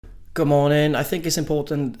Good morning. I think it's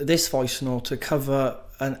important, this voice note, to cover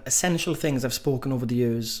essential things I've spoken over the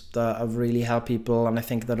years that have really helped people, and I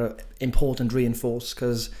think that are important to reinforce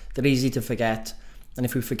because they're easy to forget. And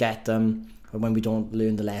if we forget them, when we don't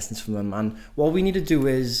learn the lessons from them, and what we need to do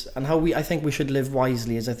is, and I think we should live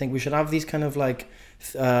wisely, is I think we should have these kind of like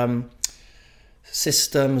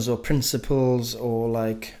systems or principles or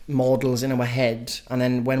like models in our head, and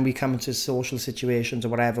then when we come into social situations or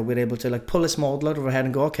whatever, we're able to like pull this model out of our head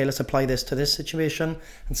and go, okay, let's apply this to this situation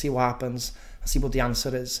and see what happens and see what the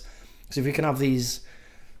answer is. So if we can have these,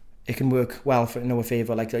 it can work well in our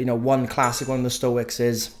favor. Like, one classic one of the Stoics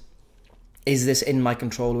is this in my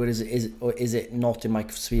control, or is it not in my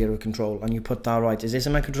sphere of control? And you put that right. Is this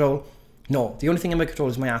in my control? No. The only thing in my control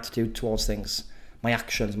is my attitude towards things. My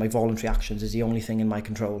actions, my voluntary actions is the only thing in my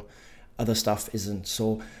control. Other stuff isn't.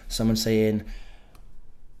 So someone saying,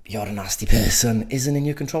 you're a nasty person, isn't in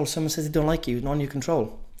your control. Someone says they don't like you, not in your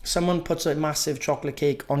control. Someone puts a massive chocolate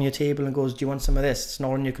cake on your table and goes, do you want some of this? It's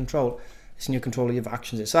not in your control. It's in your control of your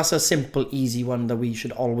actions. So that's a simple, easy one that we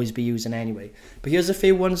should always be using anyway. But here's a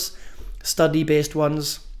few ones, study-based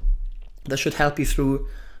ones, that should help you through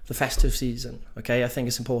the festive season. Okay, I think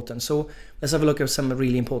it's important. So let's have a look at some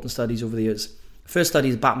really important studies over the years. First study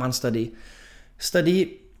is Batman study.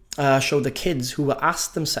 Study showed the kids who were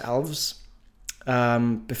asked themselves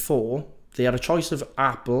before, they had a choice of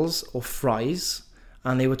apples or fries,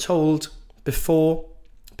 and they were told before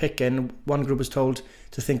picking, one group was told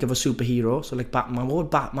to think of a superhero, so like Batman. What would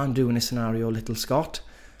Batman do in this scenario, little Scott?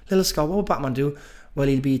 Little Scott, what would Batman do? Well,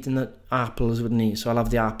 he'd be eating the apples, wouldn't he? So I'll have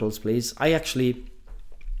the apples, please. I actually,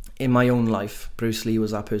 in my own life, Bruce Lee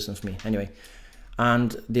was that person for me. Anyway,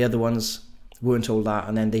 and the other ones weren't told that,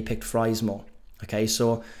 and then they picked fries more. Okay,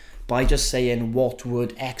 so by just saying what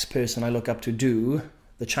would X person I look up to do,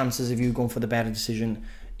 the chances of you going for the better decision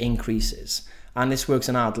increases. And this works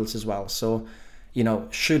in adults as well. So,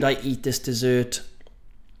 should I eat this dessert?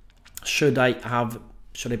 Should I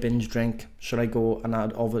binge drink? Should I go and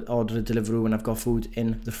order a Deliveroo when I've got food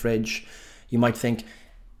in the fridge? You might think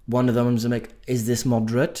one of them is like, is this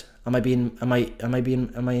moderate? Am I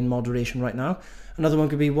in moderation right now? Another one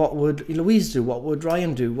could be, what would Louise do? What would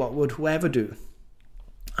Ryan do? What would whoever do?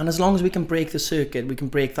 And as long as we can break the circuit, we can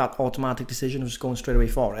break that automatic decision of just going straight away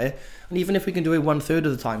for it. And even if we can do it 1/3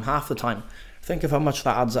 of the time, half the time, think of how much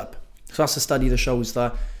that adds up. So that's a study that shows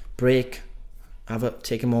that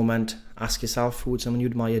take a moment, ask yourself, who would someone you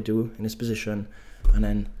admire do in this position? And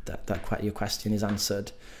then your question is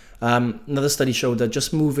answered. Another study showed that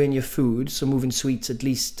just moving your food, so moving sweets at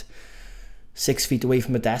least 6 feet away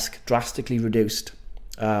from a desk, drastically reduced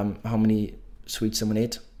how many sweets someone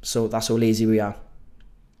ate. So that's how lazy we are.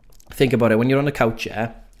 Think about it. When you're on the couch,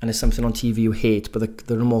 and there's something on TV you hate, but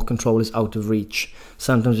the remote control is out of reach.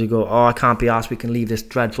 Sometimes you go, I can't be asked, we can leave this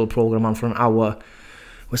dreadful program on for an hour.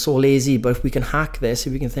 We're so lazy, but if we can hack this,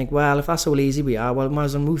 if we can think, well, if that's how lazy we are, well, we might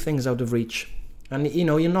as well move things out of reach. And,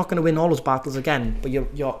 you're not going to win all those battles again, but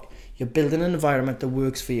you're building an environment that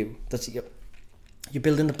works for you. You're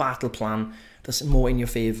building the battle plan that's more in your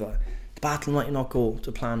favour. The battle might not go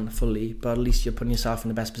to plan fully, but at least you're putting yourself in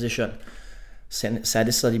the best position. Said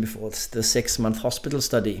this study before, it's the 6-month hospital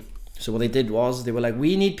study. So what they did was, they were like,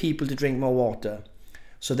 we need people to drink more water.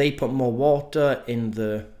 So they put more water in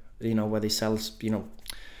the, where they sell,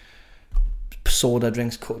 soda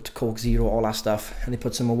drinks, Coke Zero, all that stuff. And they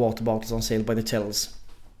put some more water bottles on sale by the tills.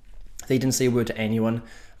 They didn't say a word to anyone.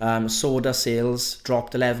 Soda sales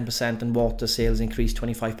dropped 11% and water sales increased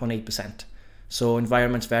 25.8%. So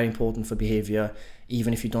environment's very important for behaviour.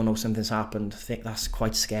 Even if you don't know something's happened, I think that's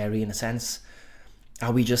quite scary in a sense.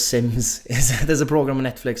 Are we just Sims? There's a program on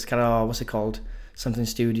Netflix, what's it called? Something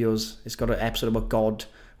Studios. It's got an episode about God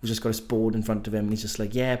who's just got his board in front of him, and he's just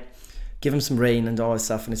like, give him some rain and all this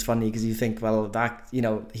stuff. And it's funny because you think, well, that,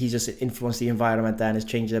 he's just influenced the environment then, has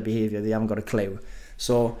changed their behaviour. They haven't got a clue.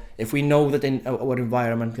 So if we know that in our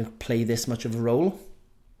environment can play this much of a role,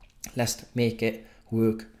 let's make it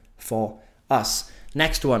work for us.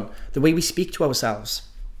 Next one, the way we speak to ourselves.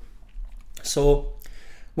 So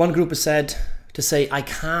one group has said to say, I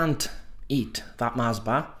can't eat that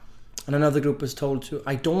Masba. And another group was told to,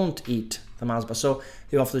 I don't eat the Masba. So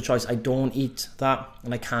they offer the choice, I don't eat that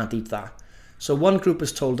and I can't eat that. So one group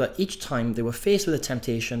was told that each time they were faced with a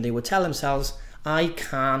temptation, they would tell themselves, I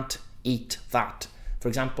can't eat that. For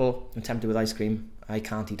example, I'm tempted with ice cream, I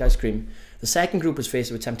can't eat ice cream. The second group was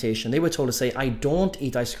faced with temptation. They were told to say, I don't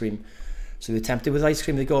eat ice cream. So they're tempted with ice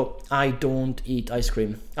cream, they go, I don't eat ice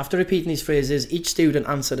cream. After repeating these phrases, each student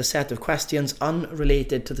answered a set of questions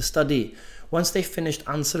unrelated to the study. Once they finished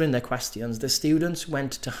answering their questions, the students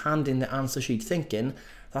went to hand in the answer sheet thinking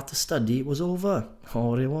that the study was over.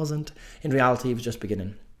 Or it wasn't. In reality, it was just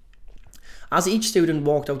beginning. As each student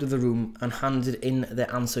walked out of the room and handed in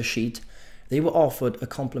their answer sheet, they were offered a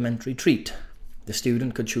complimentary treat. The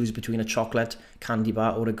student could choose between a chocolate, candy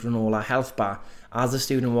bar or a granola health bar. As the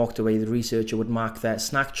student walked away, the researcher would mark their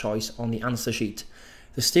snack choice on the answer sheet.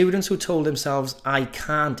 The students who told themselves, I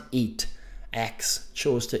can't eat X,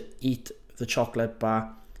 chose to eat the chocolate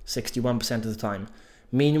bar 61% of the time.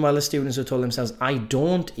 Meanwhile, the students who told themselves, I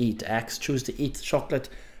don't eat X, choose to eat chocolate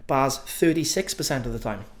bars 36% of the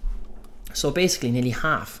time. So basically nearly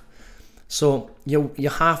half. So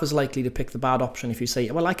you're half as likely to pick the bad option if you say,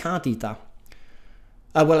 well, I can't eat that.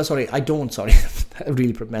 I don't. I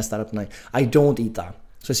really messed that up tonight. I don't eat that.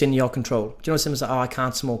 So it's in your control. Do you know what someone's like, I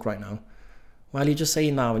can't smoke right now? Well, you're just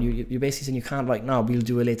saying now, and you're basically saying you can't right now, but you'll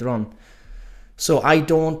do it later on. So I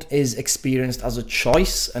don't is experienced as a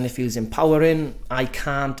choice, and it feels empowering. I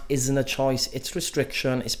can't isn't a choice. It's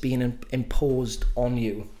restriction. It's being imposed on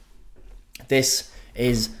you. This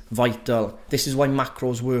is vital. This is why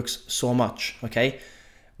macros works so much, okay?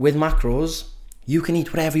 With macros, you can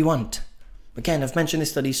eat whatever you want. Again, I've mentioned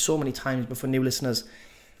this study so many times, but for new listeners,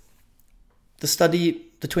 the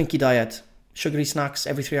Twinkie diet, sugary snacks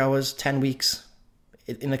every 3 hours, 10 weeks,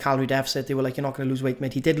 in a calorie deficit, they were like, you're not going to lose weight,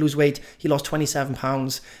 mate. He did lose weight. He lost 27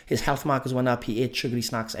 pounds. His health markers went up. He ate sugary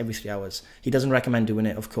snacks every 3 hours. He doesn't recommend doing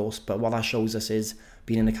it, of course, but what that shows us is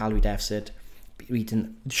being in a calorie deficit,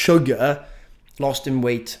 eating sugar, lost him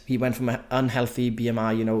weight. He went from an unhealthy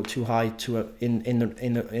BMI, too high to in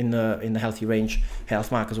the healthy range.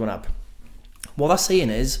 Health markers went up. What that's saying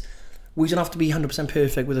is, we don't have to be 100%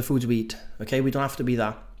 perfect with the foods we eat. Okay, we don't have to be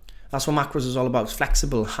that. That's what macros is all about. It's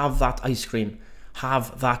flexible. Have that ice cream.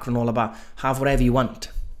 Have that granola bar. Have whatever you want.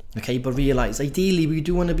 Okay, but realize, ideally, we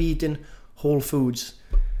do want to be eating whole foods.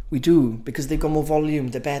 We do, because they've got more volume.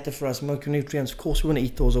 They're better for us. Micronutrients. Of course, we want to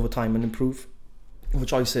eat those over time and improve our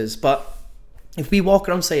choices. But if we walk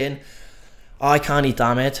around saying, I can't eat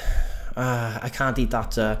that, mate. I can't eat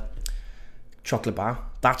that chocolate bar.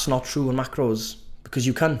 That's not true on macros, because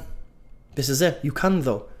you can. This is it. You can,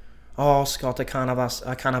 though. Oh, Scott, I can't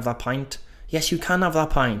have that pint. Yes, you can have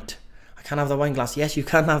that pint. I can't have the wine glass. Yes, you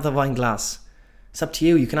can have the wine glass. It's up to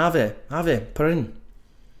you. You can have it. Put it in.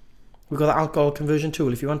 We've got the alcohol conversion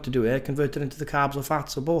tool. If you want to do it, convert it into the carbs or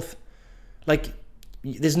fats or both. Like,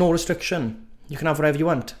 there's no restriction. You can have whatever you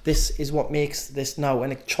want. This is what makes this now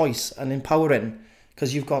a choice and empowering,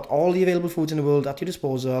 because you've got all the available foods in the world at your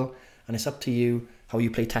disposal, and it's up to you how you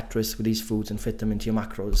play Tetris with these foods and fit them into your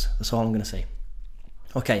macros. That's all I'm going to say.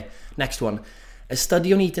 Okay, next one. A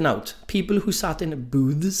study on eating out. People who sat in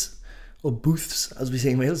booths, or booths as we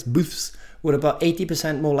say in Wales, booths, were about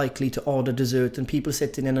 80% more likely to order dessert than people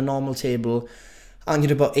sitting in a normal table, and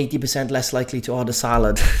you're about 80% less likely to order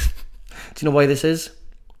salad. Do you know why this is?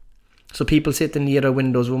 So people sitting nearer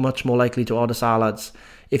windows were much more likely to order salads.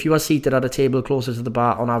 If you are seated at a table closer to the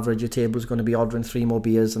bar, on average, your table is going to be ordering 3 more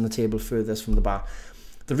beers than the table furthest from the bar.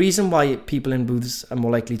 The reason why people in booths are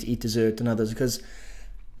more likely to eat dessert than others is because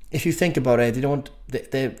if you think about it,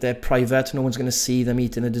 they're private. No one's going to see them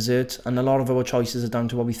eating a dessert, and a lot of our choices are down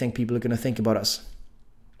to what we think people are going to think about us.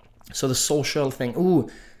 So the social thing,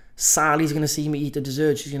 Sally's going to see me eat a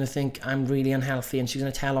dessert. She's going to think I'm really unhealthy, and she's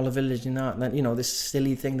going to tell all the village, and that, this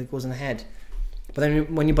silly thing that goes in the head. But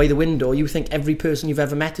then when you're by the window, you think every person you've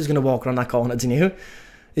ever met is going to walk around that corner, don't you?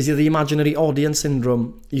 Is it the imaginary audience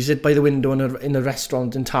syndrome? You sit by the window in a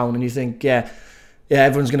restaurant in town, and you think, yeah,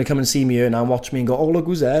 everyone's going to come and see me here now and watch me and go, oh, look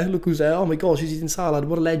who's there, oh my gosh, she's eating salad,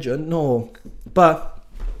 what a legend. No. But,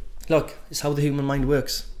 look, it's how the human mind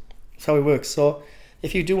works. It's how it works. So,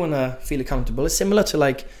 if you do want to feel accountable, it's similar to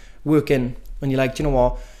like working, when you're like, do you know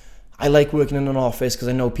what, I like working in an office because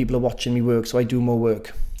I know people are watching me work, so I do more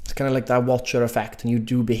work. It's kind of like that watcher effect, and you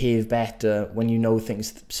do behave better when you know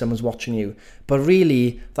someone's watching you. But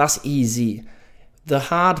really, that's easy. The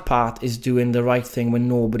hard part is doing the right thing when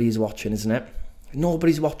nobody's watching, isn't it?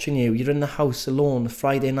 Nobody's watching you. You're in the house alone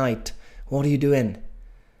Friday night. What are you doing?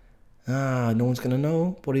 No one's going to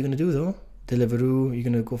know. What are you going to do though? Deliveroo? You're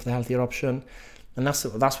going to go for the healthier option? And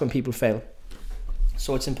that's when people fail.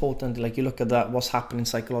 So it's important, like, you look at that, what's happening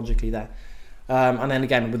psychologically there. And then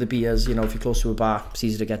again, with the beers, if you're close to a bar, it's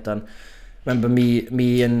easy to get done. Remember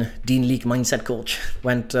me and Dean Leake, mindset coach,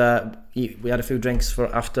 went, we had a few drinks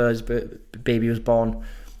after his baby was born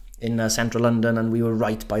in central London, and we were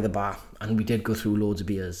right by the bar, and we did go through loads of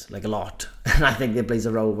beers, like a lot. And I think it plays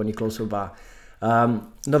a role when you're close to a bar.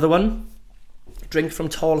 Another one, drink from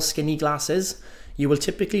tall, skinny glasses. You will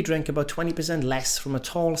typically drink about 20% less from a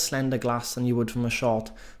tall, slender glass than you would from a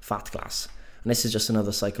short, fat glass. And this is just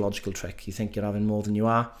another psychological trick. You think you're having more than you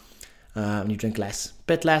are. and you drink less.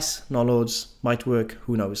 Bit less, not loads, might work,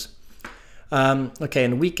 who knows. Okay,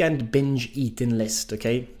 and weekend binge eating list,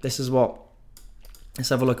 okay? Let's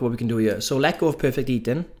have a look at what we can do here. So let go of perfect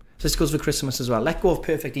eating. So this goes for Christmas as well. Let go of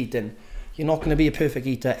perfect eating. You're not going to be a perfect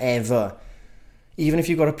eater ever. Even if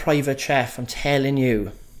you've got a private chef, I'm telling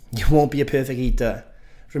you, you won't be a perfect eater.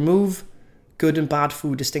 Remove good and bad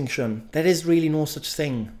food distinction. There is really no such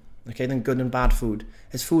thing, okay, than good and bad food.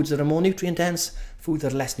 There's foods that are more nutrient dense, foods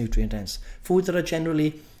that are less nutrient dense. Foods that are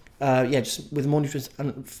generally, just with more nutrients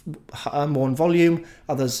and more in volume.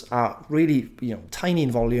 Others are really, tiny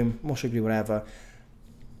in volume, more sugary, whatever.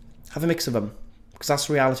 Have a mix of them, because that's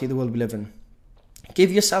the reality of the world we live in.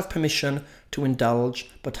 Give yourself permission to indulge,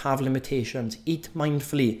 but have limitations. Eat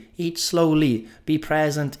mindfully, eat slowly, be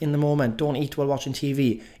present in the moment. Don't eat while watching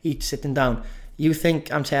TV, eat sitting down. You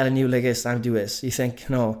think I'm telling you like this, I'm doing this. You think,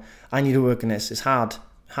 no, I need to work on this. It's hard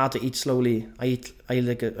to eat slowly.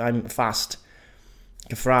 I'm fast,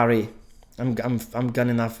 like a Ferrari. I'm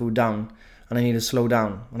gunning that food down, and I need to slow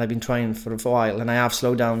down. And I've been trying for a while, and I have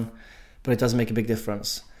slowed down, but it doesn't make a big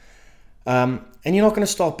difference. And you're not going to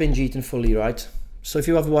stop binge eating fully, right? So if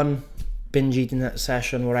you have one binge eating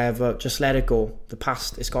session, whatever, just let it go. The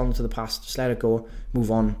past, it's gone to the past. Just let it go.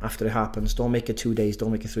 Move on after it happens. Don't make it 2 days.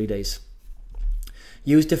 Don't make it 3 days.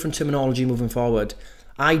 Use different terminology moving forward.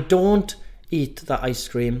 I don't eat that ice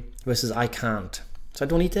cream versus I can't. So I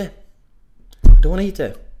don't eat it. I don't want to eat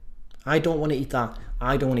it. I don't want to eat that.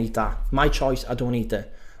 I don't want to eat that. My choice, I don't eat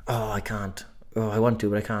it. Oh, I can't. Oh, I want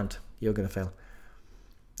to, but I can't. You're going to fail.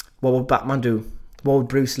 What would Batman do? What would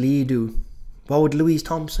Bruce Lee do? What would Louise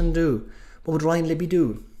Thompson do? What would Ryan Libby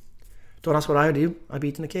do? Don't ask what I would do. I'd be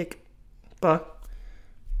eating a cake. But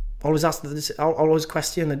always always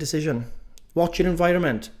question the decision. Watch your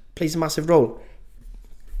environment. Plays a massive role.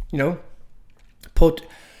 Read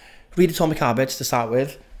Atomic Habits to start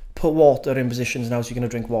with. Put water in positions now so you're going to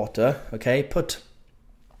drink water. Okay. Put,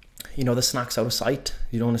 the snacks out of sight.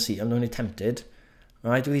 You don't want to see them. Don't want to be tempted.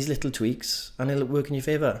 All right. Do these little tweaks and it'll work in your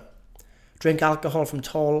favour. Drink alcohol from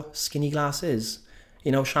tall, skinny glasses.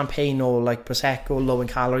 Champagne or like Prosecco, low in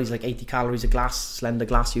calories, like 80 calories a glass, slender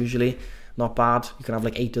glass usually. Not bad. You can have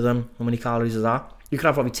like 8 of them. How many calories is that? You can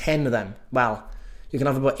have probably 10 of them. Well, you can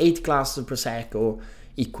have about 8 glasses of Prosecco,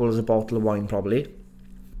 equal as a bottle of wine probably.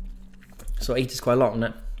 So 8 is quite a lot, isn't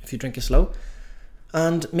it? If you drink it slow.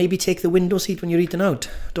 And maybe take the window seat when you're eating out.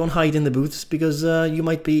 Don't hide in the booths because you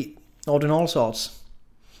might be ordering all sorts.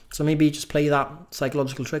 So maybe just play that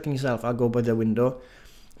psychological trick on yourself. I'll go by the window.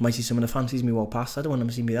 Might see someone that fancies me walk past. I don't want them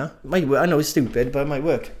to see me there. It might work. I know it's stupid, but it might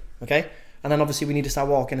work. Okay? And then obviously we need to start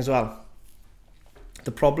walking as well.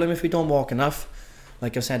 The problem if we don't walk enough,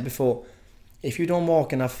 like I've said before, if you don't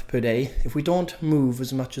walk enough per day, if we don't move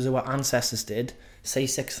as much as our ancestors did, say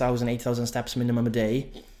 6,000, 8,000 steps minimum a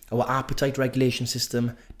day, our appetite regulation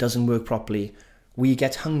system doesn't work properly. We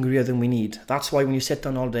get hungrier than we need. That's why when you sit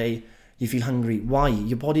down all day, you feel hungry. Why?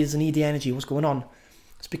 Your body doesn't need the energy. What's going on?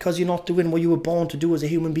 It's because you're not doing what you were born to do as a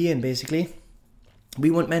human being, basically.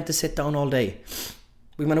 We weren't meant to sit down all day.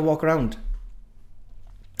 We were meant to walk around.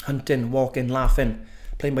 Hunting, walking, laughing,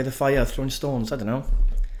 playing by the fire, throwing stones, I don't know.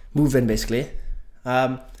 Moving, basically.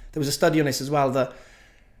 There was a study on this as well that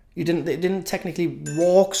they didn't technically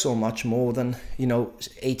walk so much more than,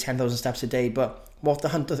 8,000-10,000 steps a day, but what the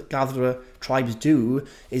hunter-gatherer tribes do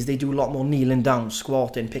is they do a lot more kneeling down,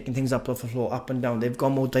 squatting, picking things up off the floor, up and down. They've got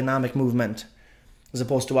more dynamic movement as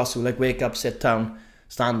opposed to us who wake up, sit down,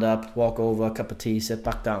 stand up, walk over, a cup of tea, sit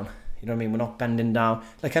back down. You know what I mean? We're not bending down.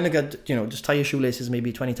 Like kind of good, just tie your shoelaces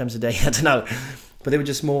maybe 20 times a day. I don't know. But they were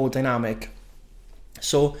just more dynamic.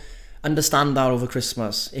 So understand that over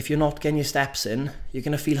Christmas. If you're not getting your steps in, you're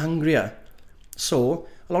going to feel hungrier. So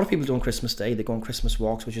a lot of people do on Christmas Day, they go on Christmas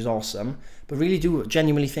walks, which is awesome, but really do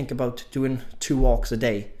genuinely think about doing 2 walks a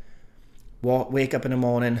day. Wake up in the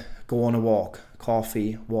morning, go on a walk,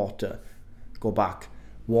 coffee, water, go back,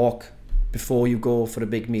 walk before you go for a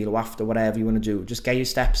big meal or after, whatever you want to do. Just get your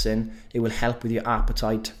steps in. It will help with your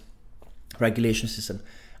appetite regulation system,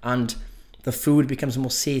 and the food becomes more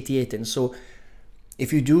satiating. So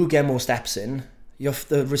if you do get more steps in,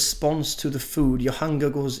 the response to the food, your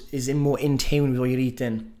hunger is more in tune with what you're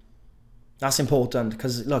eating. That's important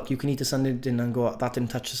because look, you can eat a Sunday dinner and go, that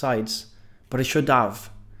didn't touch the sides, but it should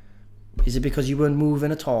have. Is it because you weren't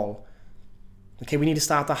moving at all? Okay, we need to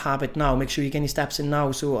start that habit now. Make sure you're getting your steps in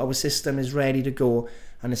now so our system is ready to go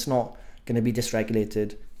and it's not going to be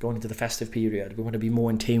dysregulated going into the festive period. We want to be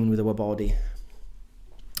more in tune with our body.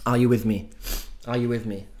 Are you with me? Are you with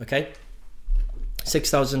me? Okay?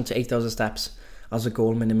 6,000 to 8,000 steps as a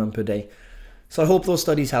goal minimum per day. So I hope those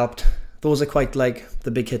studies helped. Those are quite like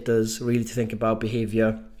the big hitters, really to think about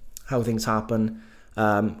behaviour, how things happen.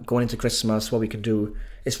 Going into Christmas, what we can do,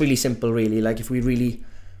 it's really simple really. Like if we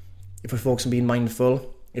focus on being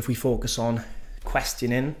mindful, if we focus on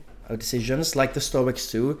questioning our decisions, like the Stoics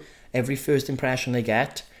do, every first impression they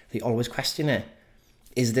get, they always question it.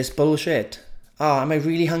 Is this bullshit? Am I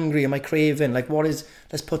really hungry? Am I craving? Like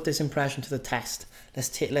let's put this impression to the test.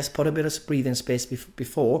 Let's put a bit of breathing space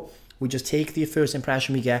before we just take the first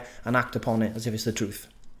impression we get and act upon it as if it's the truth.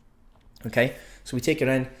 Okay, so we take it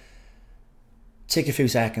in, take a few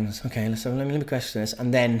seconds. Okay, let me question this,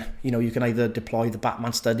 and then you can either deploy the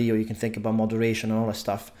Batman study or you can think about moderation and all that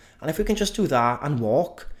stuff. And if we can just do that and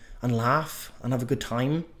walk and laugh and have a good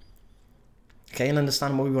time, okay, and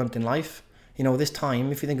understand what we want in life. This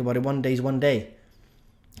time, if you think about it, one day is one day.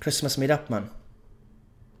 Christmas made up, man.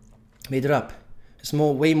 Made it up. It's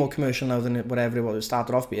way more commercial now than whatever it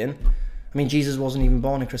started off being. I mean, Jesus wasn't even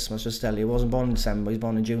born in Christmas, just to tell you. He wasn't born in December, he was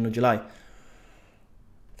born in June or July.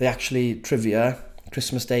 They actually, trivia,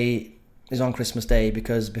 Christmas Day is on Christmas Day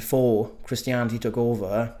because before Christianity took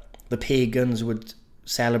over, the pagans would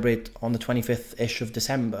celebrate on the 25th-ish of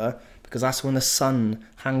December because that's when the sun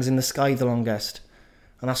hangs in the sky the longest.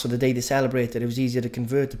 And that's what the day they celebrated. It was easier to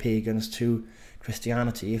convert the pagans to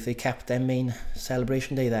Christianity if they kept their main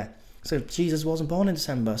celebration day there. So Jesus wasn't born in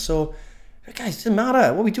December. So, guys, it doesn't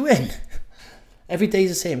matter. What are we doing? Every day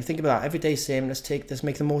is the same. Think about that. Every day is the same. Let's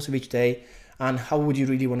make the most of each day. And how would you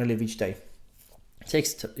really want to live each day? It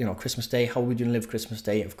takes, Christmas Day. How would you live Christmas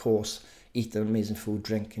Day? Of course, eat the amazing food,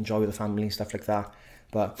 drink, enjoy with the family and stuff like that.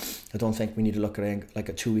 But I don't think we need to look at it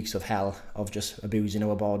like 2 weeks of hell of just abusing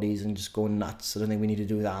our bodies and just going nuts. I don't think we need to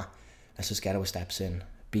do that. Let's just get our steps in.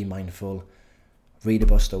 Be mindful. Read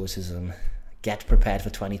about Stoicism. Get prepared for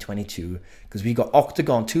 2022 because we got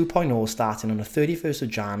Octagon 2.0 starting on the 31st of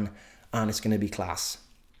Jan and it's going to be class.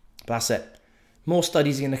 But that's it. More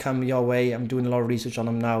studies are going to come your way. I'm doing a lot of research on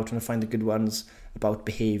them now, trying to find the good ones about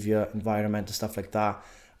behaviour, environment and stuff like that.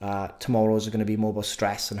 Tomorrow's are going to be more about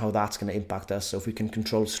stress and how that's going to impact us. So if we can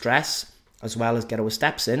control stress as well as get our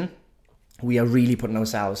steps in, we are really putting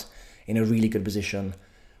ourselves in a really good position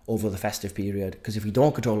over the festive period. Because if we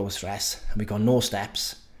don't control our stress and we got no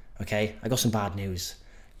steps, okay, I got some bad news.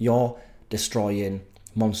 You're destroying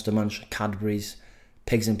Monster Munch, Cadbury's,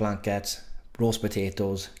 pigs in blankets, roast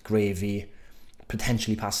potatoes, gravy,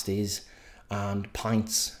 potentially pasties, and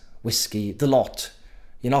pints, whiskey, the lot.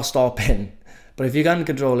 You're not stopping. But if you can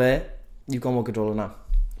control it, you've got more control than that.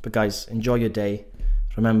 But guys, enjoy your day.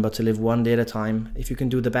 Remember to live one day at a time. If you can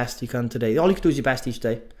do the best you can today. All you can do is your best each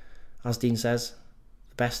day. As Dean says,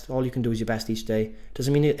 all you can do is your best each day.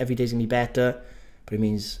 Doesn't mean every day's going to be better, but it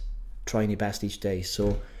means trying your best each day.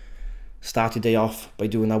 So start your day off by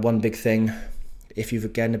doing that one big thing. If you're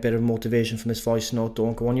getting a bit of motivation from this voice note,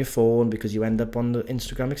 don't go on your phone because you end up on the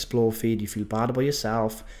Instagram Explore feed. You feel bad about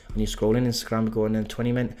yourself when you're scrolling Instagram going in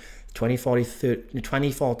 20,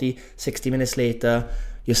 40, 60 minutes later,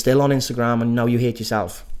 you're still on Instagram and now you hate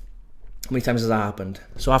yourself. How many times has that happened?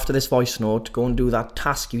 So after this voice note, go and do that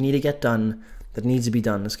task you need to get done that needs to be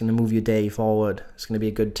done. It's going to move your day forward. It's going to be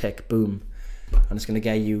a good tick, boom. And it's going to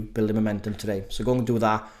get you building momentum today. So go and do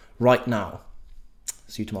that right now.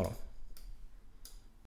 See you tomorrow.